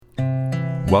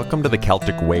Welcome to the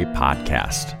Celtic Way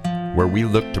podcast, where we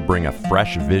look to bring a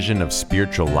fresh vision of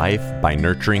spiritual life by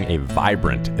nurturing a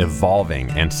vibrant, evolving,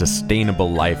 and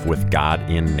sustainable life with God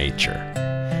in nature.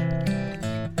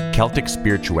 Celtic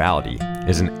spirituality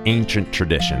is an ancient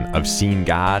tradition of seeing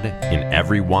God in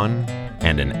everyone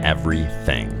and in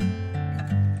everything.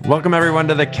 Welcome, everyone,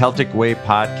 to the Celtic Way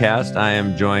podcast. I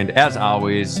am joined, as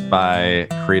always, by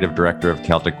creative director of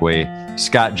Celtic Way,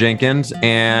 Scott Jenkins,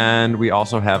 and we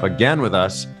also have again with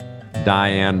us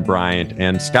Diane Bryant.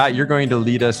 And Scott, you're going to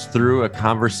lead us through a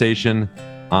conversation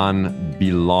on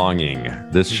belonging.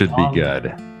 This should be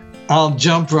good. I'll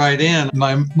jump right in.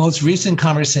 My most recent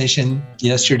conversation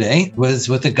yesterday was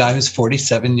with a guy who's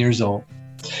 47 years old,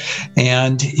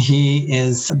 and he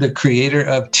is the creator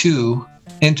of 2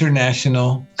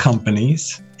 international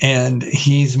companies. And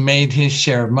he's made his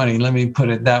share of money. Let me put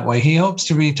it that way. He hopes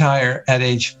to retire at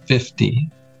age 50.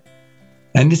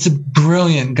 And it's a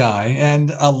brilliant guy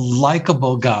and a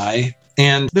likable guy.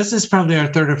 And this is probably our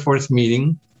 3rd or 4th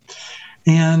meeting.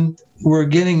 And we're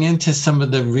getting into some of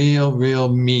the real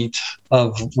meat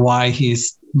of why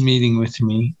he's meeting with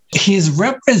me. He's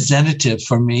representative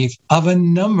for me of a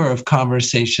number of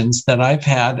conversations that I've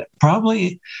had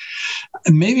probably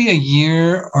maybe a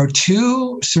year or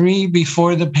 2, 3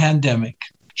 before the pandemic.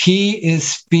 He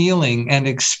is feeling and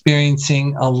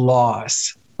experiencing a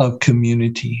loss of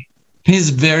community.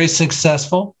 He's very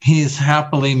successful. He is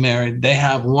happily married. They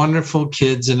have wonderful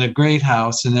kids and a great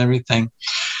house and everything.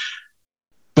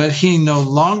 But he no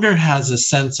longer has a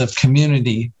sense of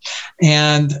community,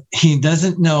 and he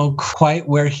doesn't know quite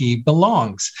where he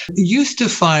belongs. He used to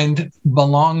find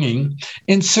belonging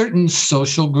in certain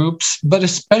social groups, but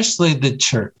especially the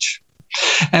church.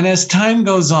 And as time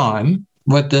goes on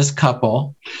with this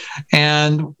couple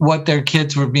and what their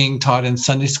kids were being taught in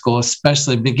Sunday school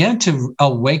especially began to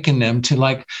awaken them to,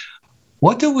 like,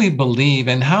 what do we believe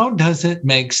and how does it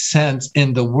make sense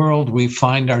in the world we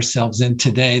find ourselves in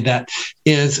today that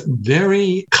is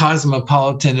very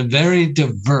cosmopolitan and very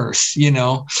diverse,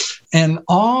 and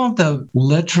all the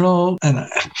literal, and I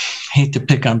hate to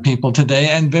pick on people today,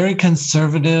 and very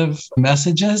conservative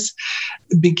messages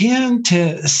began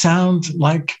to sound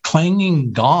like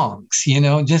clanging gongs,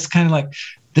 just kind of like,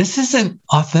 this isn't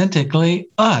authentically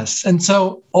us. And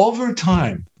so over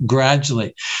time,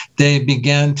 gradually, they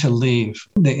began to leave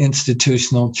the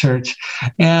institutional church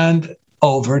and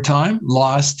over time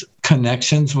lost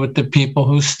connections with the people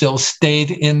who still stayed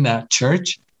in that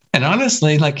church. And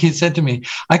honestly, like he said to me,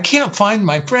 I can't find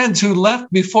my friends who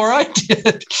left before I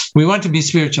did. We want to be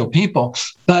spiritual people,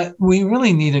 but we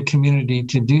really need a community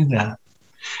to do that.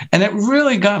 And it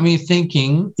really got me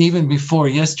thinking, even before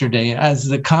yesterday, as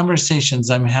the conversations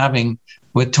I'm having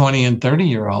with 20 and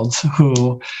 30-year-olds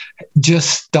who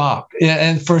just stop.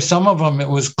 And for some of them, it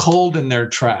was cold in their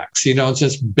tracks,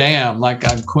 just bam, like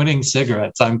I'm quitting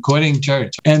cigarettes, I'm quitting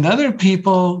church. And other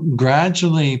people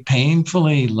gradually,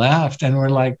 painfully left and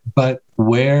were like, but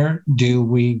where do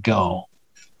we go?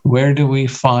 Where do we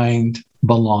find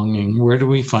belonging? Where do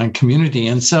we find community?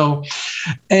 And so,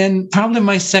 and probably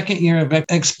my 2nd year of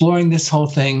exploring this whole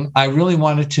thing, I really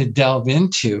wanted to delve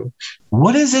into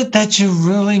what is it that you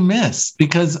really miss?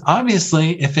 Because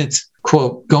obviously, if it's,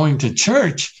 quote, going to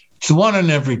church, it's one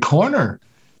on every corner.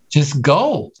 Just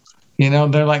go.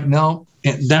 They're like, no,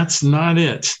 that's not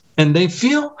it. And they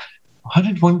feel, how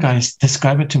did one guy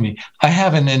describe it to me? I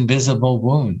have an invisible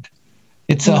wound.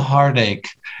 It's a heartache.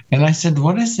 And I said,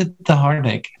 what is it, the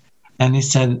heartache? And he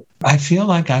said, I feel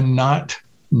like I'm not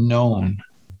known.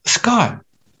 Scott,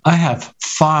 I have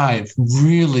 5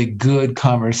 really good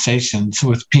conversations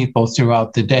with people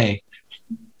throughout the day.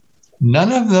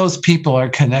 None of those people are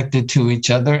connected to each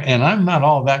other, and I'm not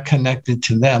all that connected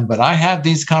to them, but I have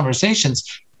these conversations.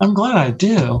 I'm glad I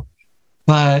do,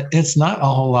 but it's not a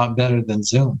whole lot better than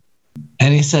Zoom.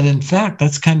 And he said, in fact,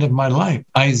 that's kind of my life.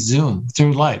 I zoom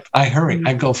through life. I hurry.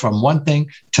 I go from one thing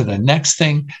to the next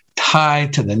thing,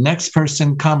 tied to the next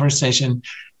person, conversation.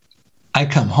 I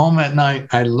come home at night,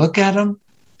 I look at them,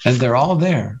 and they're all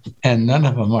there, and none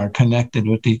of them are connected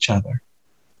with each other.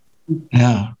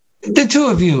 Yeah. The 2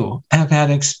 of you have had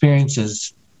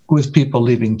experiences with people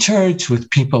leaving church, with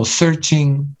people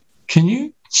searching. Can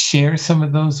you share some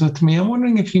of those with me? I'm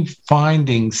wondering if you're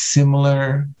finding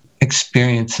similar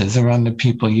experiences around the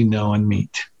people you know and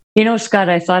meet. Scott,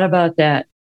 I thought about that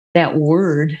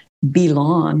word,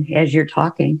 belong, as you're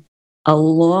talking, a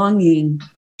longing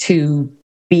to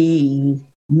be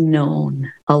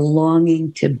known, a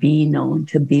longing to be known,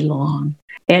 to belong.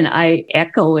 And I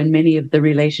echo in many of the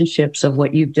relationships of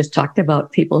what you've just talked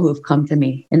about, people who have come to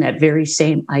me, and that very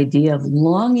same idea of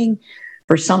longing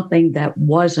for something that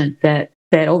wasn't, that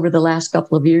that over the last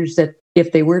couple of years, that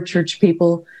if they were church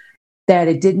people, that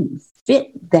it didn't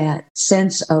fit that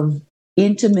sense of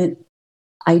intimate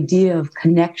idea of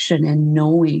connection and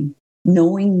knowing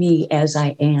me as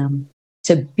I am,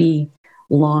 to be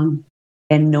belong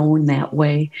and known that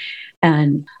way.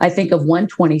 And I think of one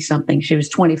 20-something, she was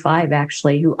 25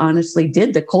 actually, who honestly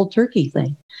did the cold turkey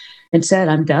thing and said,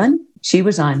 I'm done. She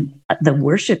was on the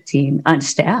worship team on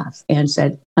staff and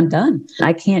said, I'm done.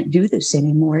 I can't do this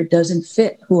anymore. It doesn't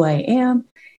fit who I am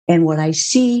and what I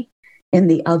see in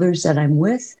the others that I'm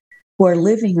with who are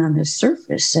living on the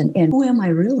surface. And who am I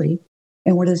really?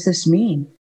 And what does this mean?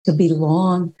 To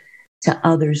belong to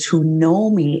others who know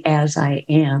me as I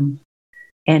am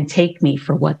and take me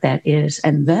for what that is,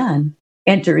 and then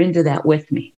enter into that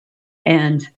with me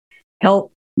and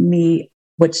help me,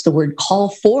 call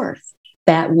forth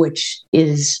that which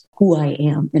is who I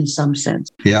am in some sense.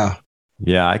 Yeah.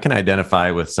 Yeah, I can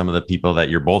identify with some of the people that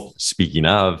you're both speaking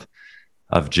of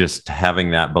just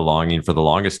having that belonging for the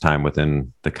longest time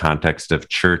within the context of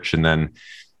church. And then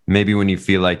maybe when you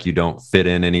feel like you don't fit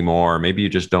in anymore, maybe you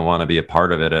just don't want to be a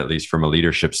part of it, at least from a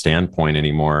leadership standpoint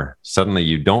anymore, suddenly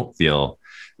you don't feel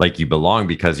like you belong,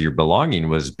 because your belonging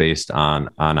was based on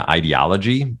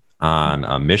ideology, on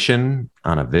a mission,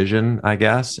 on a vision, I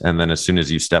guess. And then as soon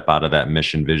as you step out of that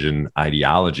mission, vision,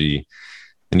 ideology,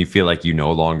 and you feel like you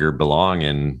no longer belong,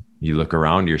 and you look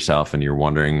around yourself and you're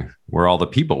wondering where all the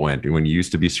people went when you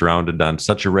used to be surrounded on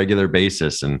such a regular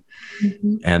basis. And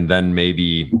and then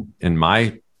maybe in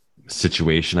my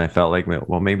situation, I felt like,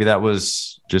 well, maybe that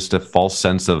was just a false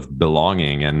sense of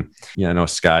belonging. And I know,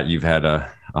 Scott, you've had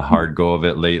a hard go of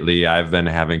it lately. I've been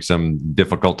having some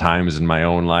difficult times in my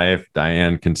own life.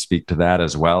 Diane can speak to that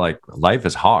as well. Like, life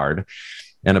is hard.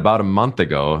 And about a month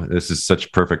ago, this is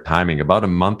such perfect timing. About a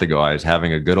month ago, I was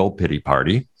having a good old pity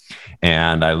party,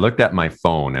 and I looked at my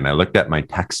phone and I looked at my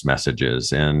text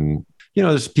messages, and,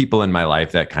 there's people in my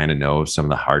life that kind of know some of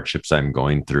the hardships I'm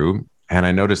going through. And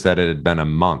I noticed that it had been a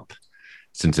month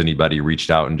since anybody reached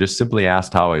out and just simply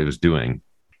asked how I was doing.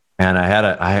 And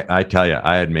I tell you,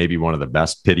 I had maybe one of the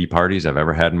best pity parties I've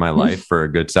ever had in my life for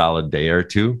a good solid day or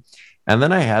two. And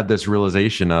then I had this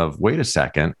realization of, wait a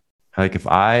second, like, if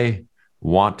I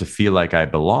want to feel like I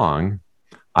belong,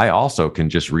 I also can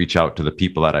just reach out to the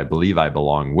people that I believe I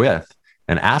belong with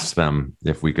and ask them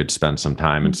if we could spend some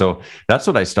time. And so that's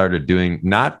what I started doing.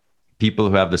 Not people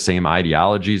who have the same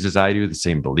ideologies as I do, the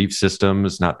same belief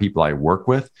systems, not people I work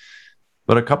with,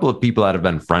 but a couple of people that have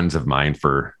been friends of mine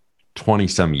for 20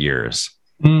 some years.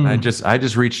 I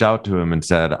just reached out to him and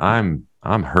said, I'm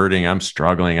hurting. I'm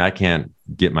struggling. I can't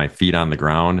get my feet on the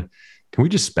ground. Can we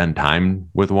just spend time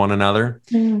with one another?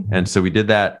 And so we did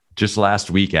that just last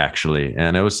week, actually.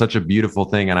 And it was such a beautiful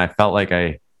thing. And I felt like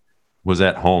I was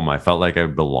at home. I felt like I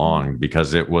belonged,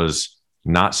 because it was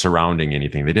not surrounding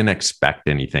anything. They didn't expect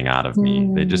anything out of me.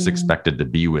 They just expected to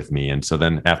be with me. And so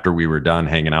then after we were done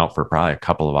hanging out for probably a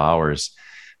couple of hours,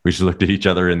 we just looked at each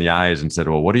other in the eyes and said,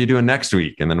 well, what are you doing next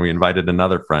week? And then we invited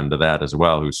another friend to that as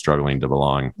well, who's struggling to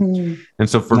belong. And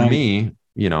so for me,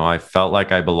 I felt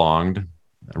like I belonged.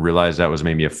 I realized that was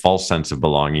maybe a false sense of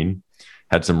belonging,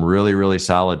 had some really, really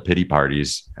solid pity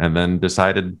parties, and then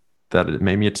decided that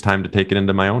maybe it's time to take it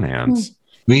into my own hands.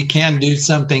 We can do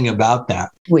something about that.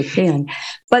 We can.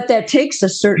 But that takes a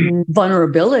certain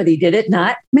vulnerability, did it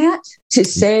not, Matt? To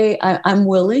say, I'm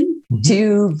willing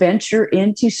to venture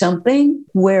into something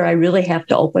where I really have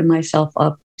to open myself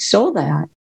up so that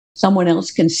someone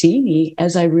else can see me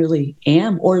as I really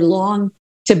am or long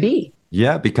to be.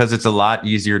 Yeah, because it's a lot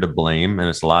easier to blame, and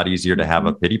it's a lot easier to have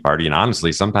a pity party. And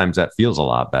honestly, sometimes that feels a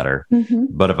lot better.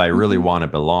 But if I really want to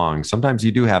belong, sometimes you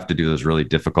do have to do those really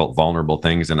difficult, vulnerable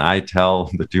things. And I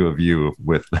tell the two of you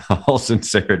with all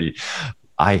sincerity,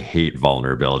 I hate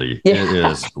vulnerability. It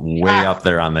is way up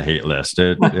there on the hate list.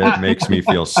 It makes me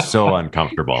feel so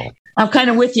uncomfortable. I'm kind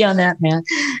of with you on that, man.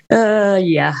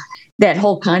 That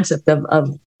whole concept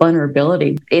of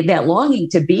vulnerability, that longing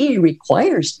to be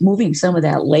requires moving some of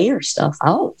that layer stuff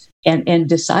out and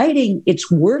deciding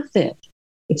it's worth it.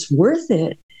 It's worth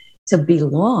it to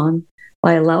belong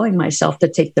by allowing myself to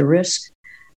take the risk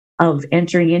of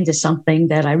entering into something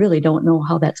that I really don't know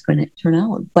how that's going to turn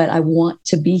out. But I want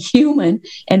to be human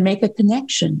and make a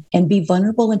connection and be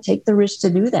vulnerable and take the risk to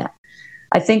do that.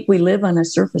 I think we live on a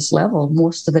surface level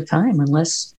most of the time,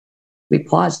 unless we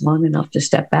pause long enough to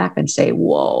step back and say,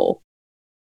 whoa,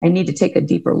 I need to take a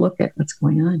deeper look at what's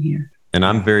going on here. And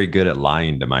I'm very good at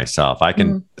lying to myself. I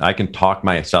can talk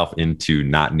myself into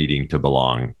not needing to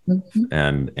belong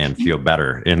and feel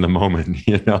better in the moment,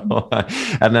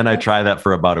 And then I try that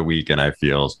for about a week and I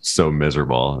feel so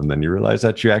miserable. And then you realize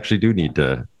that you actually do need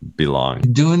to belong.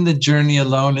 Doing the journey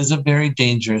alone is a very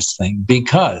dangerous thing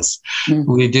because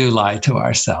we do lie to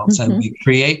ourselves and we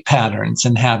create patterns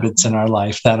and habits in our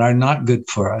life that are not good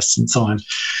for us and so on.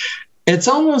 It's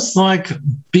almost like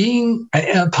being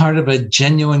a part of a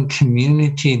genuine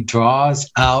community draws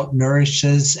out,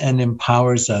 nourishes, and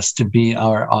empowers us to be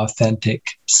our authentic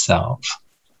self.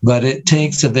 But it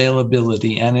takes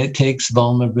availability and it takes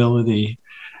vulnerability.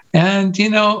 And,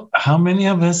 how many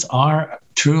of us are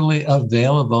truly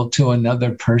available to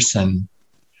another person,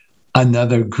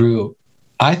 another group?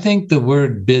 I think the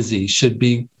word busy should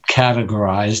be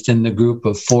categorized in the group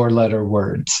of 4-letter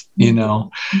words,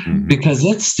 because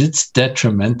it's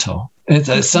detrimental.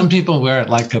 Some people wear it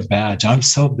like a badge. I'm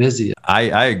so busy.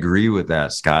 I agree with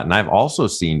that, Scott. And I've also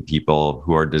seen people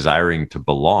who are desiring to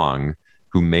belong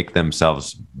who make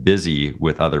themselves busy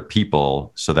with other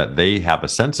people so that they have a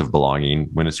sense of belonging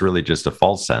when it's really just a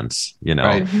false sense,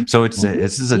 Right. So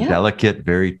this is a delicate,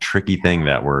 very tricky thing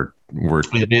that we're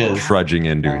trudging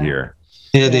into here.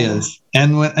 It is.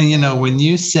 And when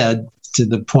you said to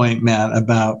the point, Matt,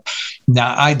 about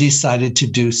now I decided to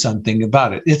do something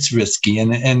about it. It's risky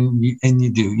and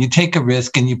you take a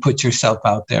risk and you put yourself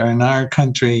out there. In our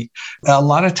country, a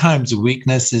lot of times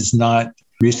weakness is not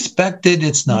respected.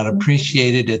 It's not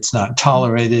appreciated. It's not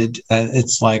tolerated.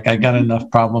 It's like, I got enough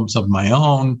problems of my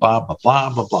own, blah, blah, blah,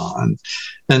 blah, blah.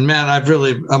 And Matt, I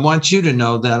want you to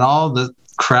know that all the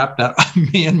crap that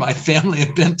me and my family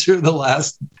have been through the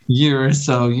last year or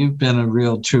so, you've been a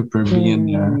real trooper being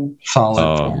there,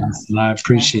 solid, and I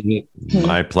appreciate it.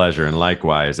 My pleasure. And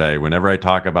likewise, whenever I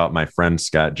talk about my friend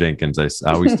Scott Jenkins, I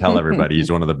always tell everybody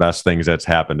he's one of the best things that's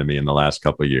happened to me in the last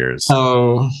couple of years.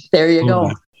 Oh, there you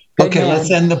go. Good okay, man. Let's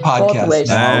end the podcast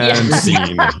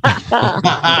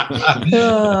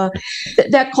now.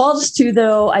 That calls to,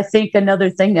 though, I think another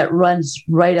thing that runs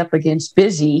right up against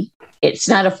busy. It's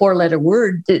not a 4-letter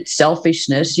word, it's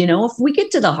selfishness. If we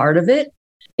get to the heart of it,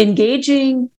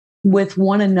 engaging with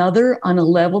one another on a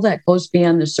level that goes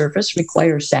beyond the surface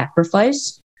requires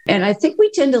sacrifice. And I think we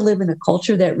tend to live in a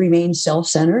culture that remains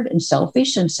self-centered and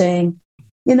selfish and saying,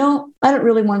 I don't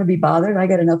really want to be bothered. I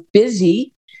got enough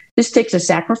busy. This takes a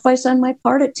sacrifice on my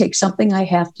part. It takes something I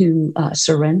have to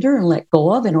surrender and let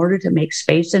go of in order to make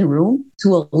space and room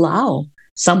to allow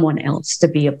someone else to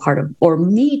be a part of, or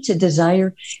me to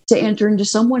desire to enter into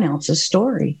someone else's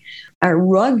story. Our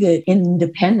rugged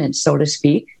independence, so to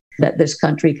speak, that this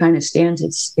country kind of stands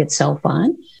itself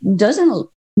on, doesn't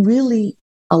really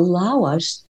allow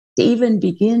us to even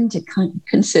begin to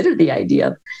consider the idea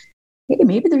of, hey,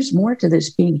 maybe there's more to this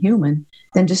being human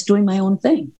than just doing my own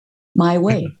thing, my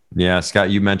way. Yeah, Scott,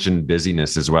 you mentioned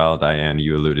busyness as well. Diane,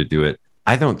 you alluded to it.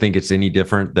 I don't think it's any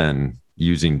different than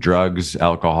using drugs,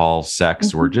 alcohol,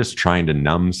 sex. We're just trying to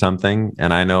numb something.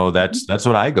 And I know that's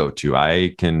what I go to.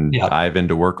 I can dive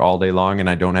into work all day long and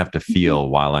I don't have to feel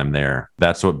while I'm there.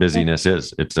 That's what busyness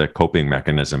is. It's a coping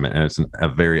mechanism and it's a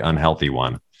very unhealthy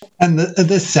one. And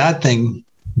the sad thing,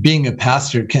 being a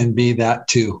pastor can be that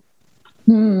too.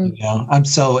 I'm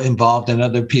so involved in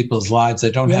other people's lives. I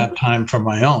don't have time for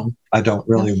my own. I don't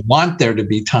really want there to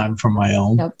be time for my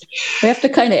own. We have to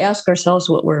kind of ask ourselves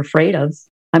what we're afraid of.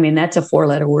 I mean, that's a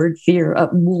 4-letter word, fear.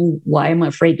 Why am I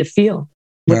afraid to feel?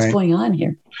 What's going on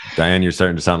here? Diane, you're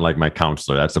starting to sound like my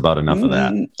counselor. That's about enough of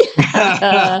that.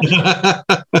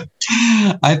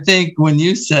 I think when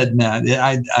you said, Matt,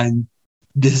 I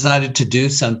decided to do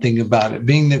something about it.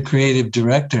 Being the creative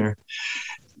director,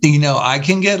 I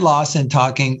can get lost in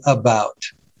talking about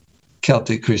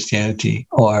Celtic Christianity,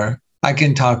 or I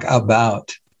can talk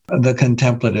about the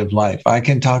contemplative life. I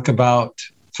can talk about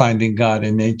finding God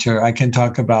in nature. I can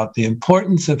talk about the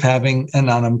importance of having an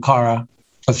Anam Cara,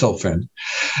 a soul friend,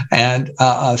 and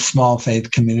a small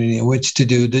faith community in which to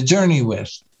do the journey with.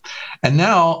 And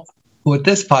now with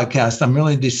this podcast, I'm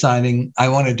really deciding I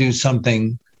want to do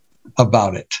something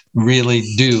about it, really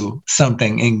do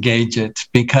something, engage it,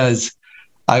 because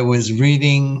I was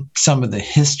reading some of the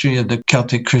history of the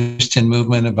Celtic Christian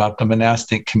movement about the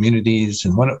monastic communities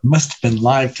and what it must have been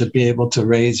like to be able to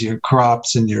raise your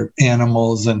crops and your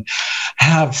animals and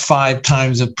have 5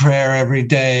 times of prayer every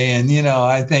day. And,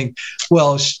 I think,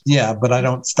 but I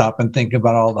don't stop and think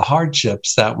about all the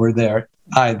hardships that were there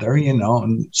either,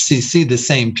 and see the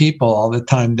same people all the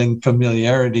time. Then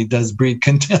familiarity does breed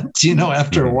contempt,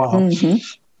 after a while. Mm-hmm.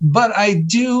 But I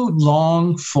do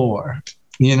long for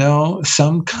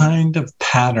some kind of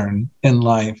pattern in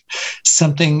life,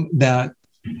 something that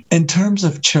in terms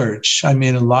of church, I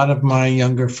mean, a lot of my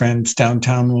younger friends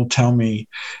downtown will tell me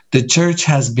the church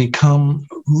has become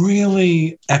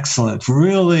really excellent.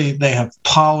 Really, they have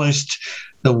polished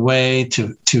the way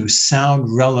to sound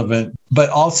relevant, but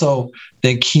also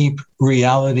they keep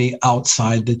reality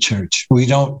outside the church. We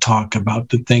don't talk about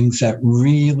the things that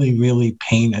really, really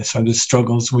pain us or the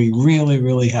struggles we really,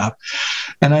 really have.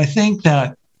 And I think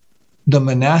that the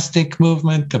monastic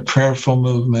movement, the prayerful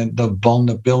movement, the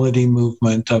vulnerability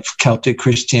movement of Celtic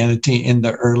Christianity in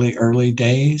the early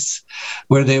days,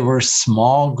 where they were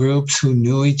small groups who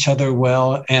knew each other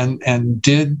well and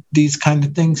did these kind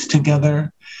of things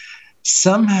together.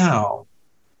 Somehow,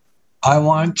 I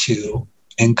want to,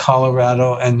 in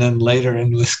Colorado and then later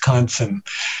in Wisconsin,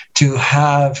 to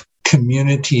have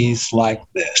communities like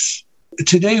this.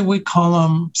 Today, we call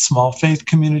them small faith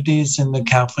communities in the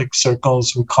Catholic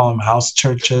circles. We call them house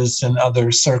churches in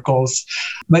other circles.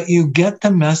 But you get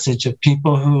the message of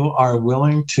people who are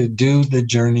willing to do the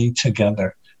journey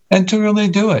together and to really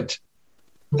do it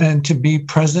and to be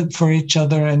present for each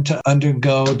other and to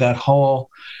undergo that whole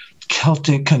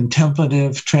Celtic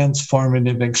contemplative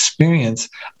transformative experience.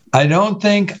 I don't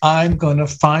think I'm going to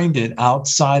find it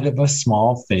outside of a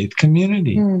small faith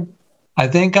community. I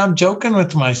think I'm joking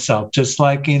with myself, just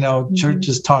like, church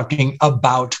is talking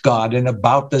about God and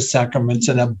about the sacraments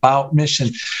and about mission.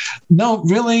 No,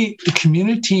 really, the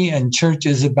community and church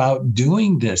is about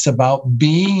doing this, about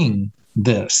being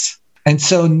this. And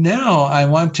so now I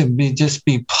want to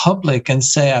be public and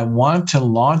say I want to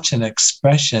launch an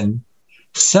expression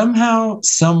somehow,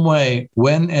 some way,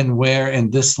 when and where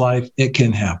in this life it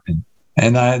can happen.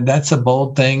 And that's a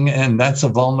bold thing, and that's a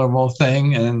vulnerable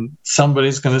thing. And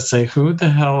somebody's going to say, who the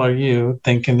hell are you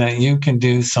thinking that you can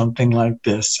do something like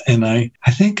this? And I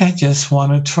think I just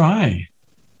want to try.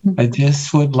 I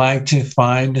just would like to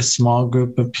find a small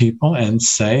group of people and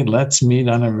say, let's meet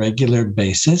on a regular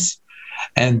basis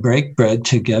and break bread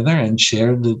together and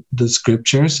share the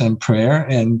scriptures and prayer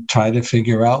and try to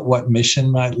figure out what mission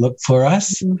might look for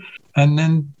us. And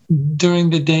then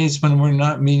during the days when we're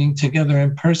not meeting together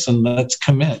in person, let's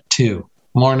commit to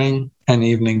morning and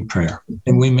evening prayer.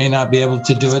 And we may not be able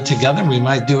to do it together. We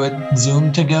might do it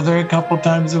Zoom together a couple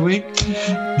times a week,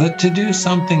 but to do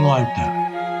something like that.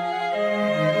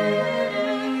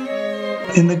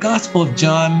 In the Gospel of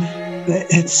John,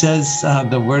 it says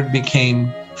the Word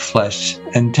became flesh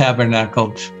and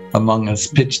tabernacled among us,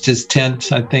 pitched his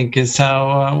tent, I think is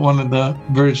how one of the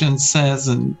versions says,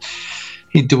 and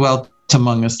he dwelt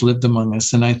among us, lived among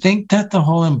us. And I think that the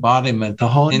whole embodiment, the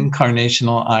whole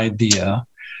incarnational idea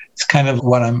is kind of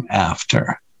what I'm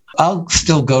after. I'll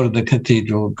still go to the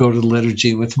cathedral, go to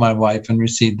liturgy with my wife and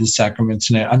receive the sacraments.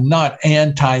 And I'm not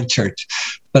anti-church,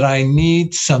 but I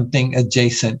need something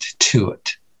adjacent to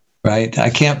it, right?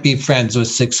 I can't be friends with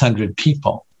 600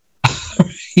 people.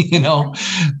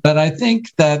 But I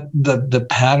think that the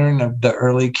pattern of the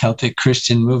early Celtic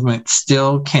Christian movement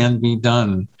still can be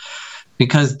done,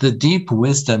 because the deep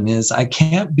wisdom is I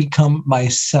can't become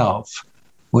myself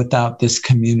without this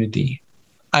community.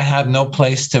 I have no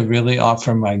place to really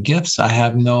offer my gifts. I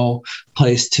have no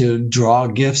place to draw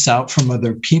gifts out from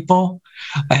other people.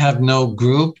 I have no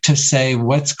group to say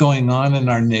what's going on in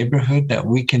our neighborhood that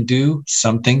we can do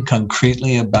something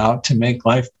concretely about to make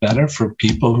life better for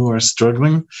people who are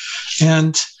struggling.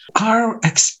 And our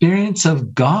experience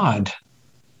of God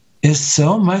is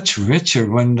so much richer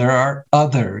when there are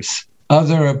others,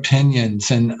 other opinions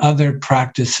and other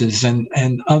practices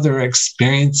and other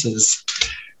experiences.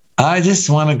 I just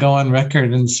want to go on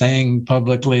record and saying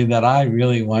publicly that I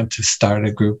really want to start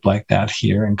a group like that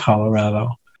here in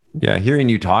Colorado. Yeah, hearing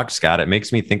you talk, Scott, it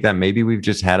makes me think that maybe we've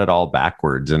just had it all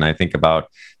backwards. And I think about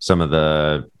some of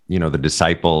the, the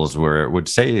disciples where it would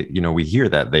say, we hear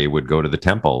that they would go to the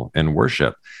temple and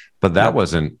worship, but that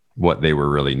wasn't what they were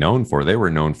really known for. They were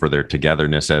known for their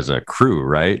togetherness as a crew,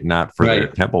 right? Not for their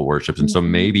temple worships. And so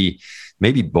maybe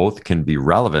both can be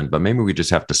relevant, but maybe we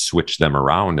just have to switch them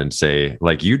around and say,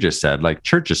 like you just said, like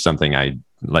church is something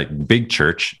big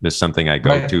church is something I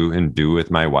go to and do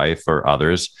with my wife or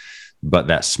others. But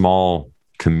that small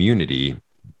community,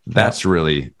 that's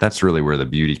really where the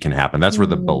beauty can happen. That's where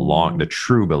the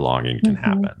true belonging can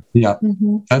happen. Yeah,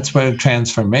 that's where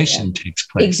transformation takes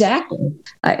place. Exactly.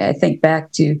 I think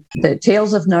back to the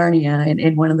Tales of Narnia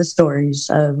in one of the stories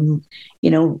of,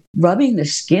 rubbing the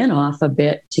skin off a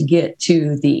bit to get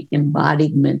to the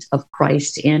embodiment of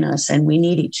Christ in us. And we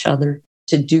need each other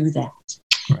to do that,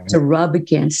 to rub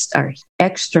against our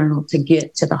external to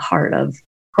get to the heart of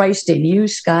Christ in you,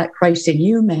 Scott, Christ in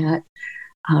you, Matt,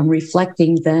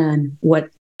 reflecting then what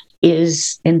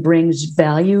is and brings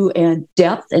value and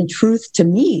depth and truth to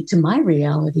me, to my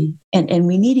reality. And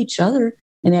we need each other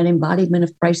and that embodiment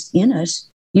of Christ in us,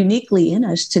 uniquely in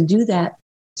us, to do that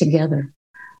together.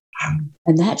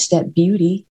 And that's that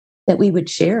beauty that we would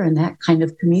share in that kind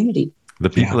of community. The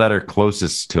people that are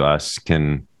closest to us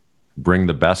can bring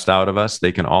the best out of us.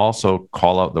 They can also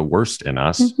call out the worst in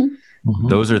us.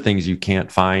 Those are things you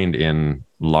can't find in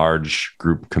large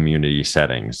group community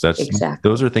settings.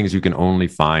 Those are things you can only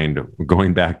find,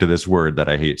 going back to this word that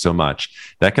I hate so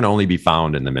much, that can only be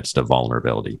found in the midst of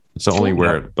vulnerability. It's only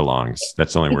where it belongs.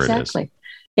 That's only where it is.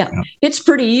 Yeah. It's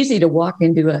pretty easy to walk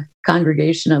into a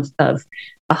congregation of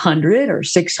 100 or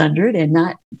 600 and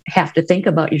not have to think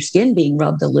about your skin being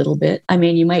rubbed a little bit. I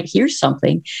mean, you might hear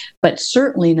something, but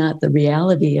certainly not the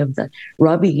reality of the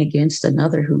rubbing against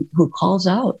another who calls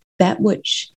out that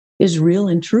which is real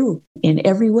and true in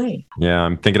every way. Yeah,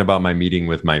 I'm thinking about my meeting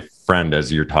with my friend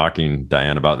as you're talking,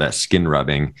 Diane, about that skin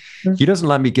rubbing. He doesn't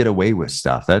let me get away with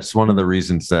stuff. That's one of the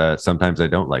reasons sometimes I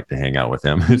don't like to hang out with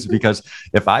him, is because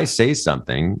if I say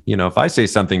something, if I say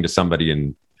something to somebody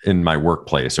in my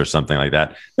workplace or something like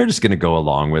that, they're just going to go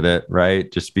along with it,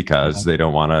 right? Just because they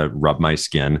don't want to rub my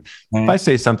skin. If I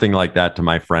say something like that to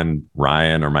my friend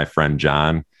Ryan or my friend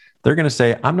John, they're going to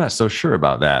say, I'm not so sure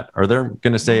about that. Or they're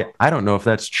going to say, I don't know if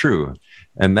that's true.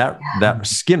 And that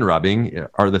skin rubbing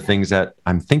are the things that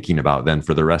I'm thinking about then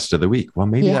for the rest of the week. Well,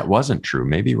 maybe that wasn't true.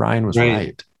 Maybe Ryan was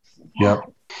right.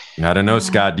 Yep. I don't know,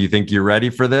 Scott, do you think you're ready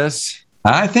for this?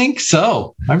 I think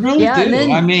so. I really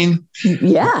do.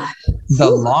 The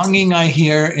longing I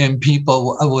hear in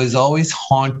people was always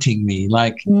haunting me.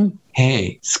 Like,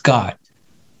 hey, Scott,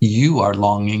 you are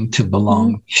longing to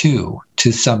belong to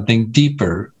something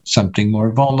deeper, something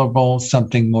more vulnerable,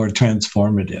 something more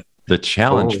transformative. The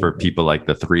challenge for people like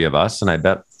the three of us, and I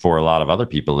bet for a lot of other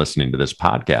people listening to this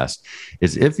podcast,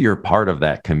 is if you're part of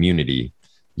that community,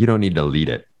 you don't need to lead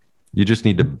it. You just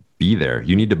need to be there.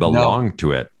 You need to belong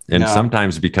to it. And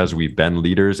sometimes because we've been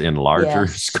leaders in larger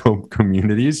scope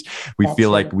communities, we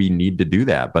feel like we need to do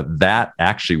that. But that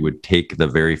actually would take the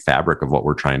very fabric of what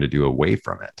we're trying to do away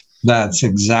from it. That's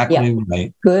exactly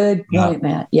right. Good point,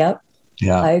 Matt. Yep.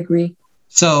 Yeah. I agree.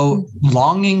 So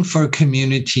longing for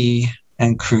community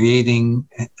and creating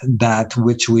that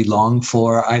which we long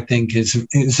for, I think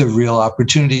is a real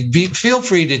opportunity. Feel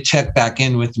free to check back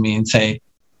in with me and say,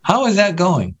 how is that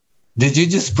going? Did you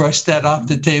just brush that off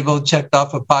the table, checked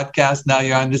off a podcast? Now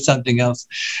you're on to something else.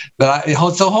 But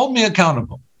so hold me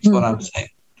accountable, is what I'm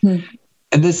saying.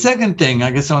 And the second thing,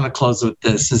 I guess I want to close with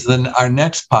this, is then our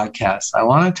next podcast, I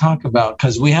want to talk about,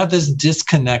 because we have this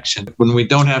disconnection when we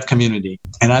don't have community.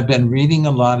 And I've been reading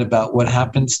a lot about what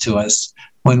happens to us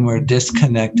when we're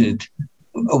disconnected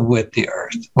with the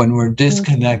earth, when we're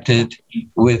disconnected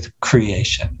with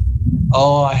creation.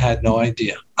 Oh, I had no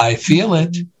idea. I feel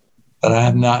it, but I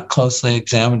have not closely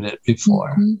examined it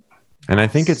before. And I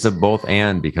think it's a both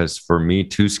and, because for me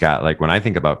too, Scott, like when I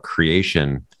think about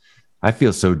creation, I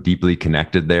feel so deeply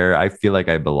connected there. I feel like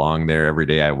I belong there every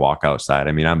day I walk outside.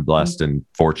 I mean, I'm blessed and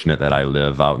fortunate that I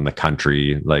live out in the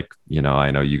country. Like,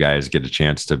 I know you guys get a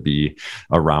chance to be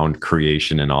around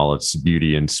creation in all its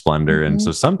beauty and splendor. And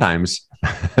so sometimes,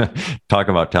 talk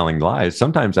about telling lies,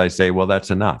 sometimes I say, well, that's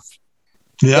enough.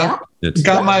 Yeah.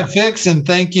 Got my fix and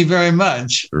thank you very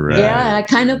much. Right. Yeah, I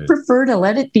kind of prefer to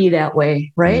let it be that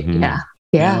way, right?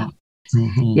 Yeah.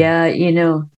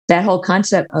 That whole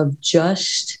concept of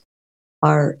just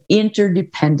our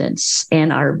interdependence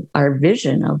and our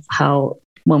vision of how,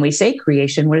 when we say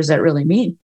creation, what does that really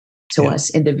mean to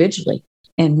us individually?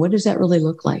 And what does that really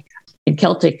look like? In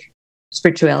Celtic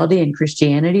spirituality and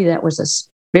Christianity, that was a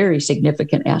very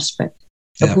significant aspect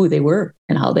of who they were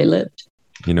and how they lived.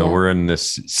 We're in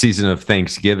this season of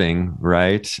Thanksgiving,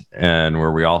 right? And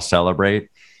where we all celebrate.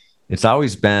 It's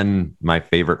always been my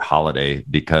favorite holiday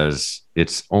because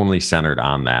it's only centered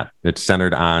on that. It's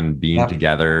centered on being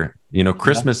together.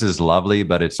 Christmas is lovely,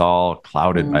 but it's all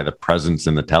clouded by the presents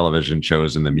and the television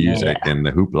shows and the music and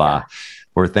the hoopla.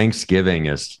 Where Thanksgiving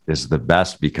is the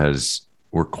best because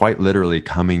we're quite literally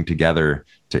coming together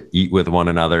to eat with one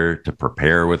another, to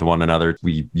prepare with one another.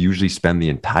 We usually spend the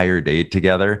entire day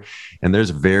together. And there's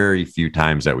very few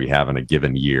times that we have in a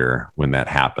given year when that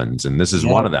happens. And this is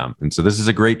one of them. And so this is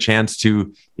a great chance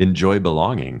to enjoy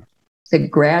belonging. The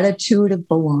gratitude of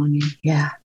belonging.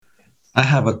 Yeah. I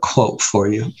have a quote for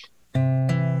you.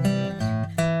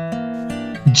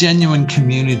 Genuine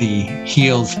community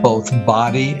heals both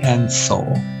body and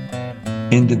soul,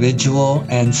 individual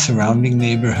and surrounding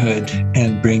neighborhood,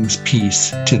 and brings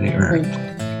peace to the earth.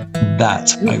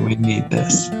 That's why we need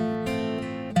this.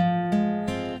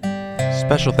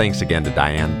 Special thanks again to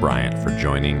Diane Bryant for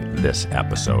joining this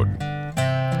episode.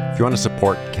 If you want to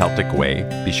support Celtic Way,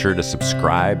 be sure to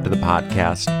subscribe to the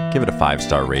podcast, give it a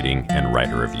 5-star rating, and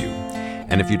write a review.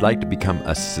 And if you'd like to become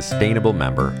a sustainable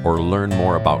member or learn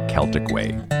more about Celtic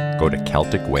Way, go to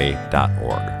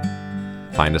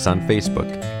CelticWay.org. Find us on Facebook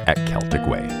at Celtic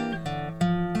Way.